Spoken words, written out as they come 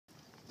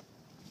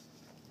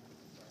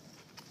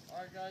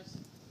Alright guys,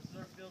 this is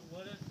our field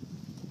wooded.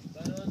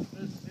 That is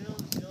this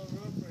field, yellow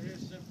roof right here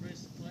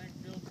separates the playing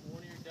field from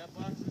one of your dead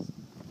boxes.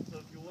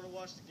 So if you want to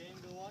watch the game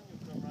go on,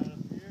 you'll come right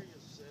up here,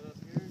 you'll sit up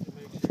here, you'll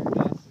make sure your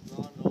glass is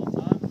on at all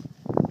times.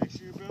 Make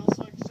sure your barrel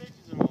suck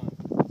safeties are on.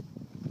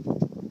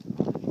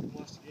 And you can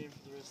watch the game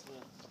for the rest of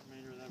the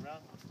remainder of that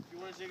round. If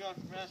you want to take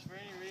off your mask for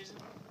any reason,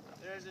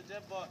 there's a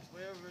dead box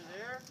way over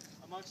there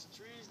amongst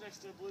the trees next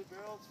to the blue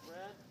barrel. It's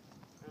red.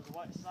 There's a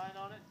white sign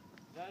on it.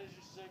 That is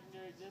your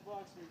secondary dead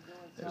box where you go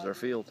inside. There's our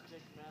field. Take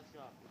your mask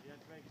off. You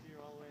have to make sure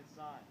you're all the way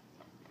inside.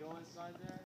 You go inside there.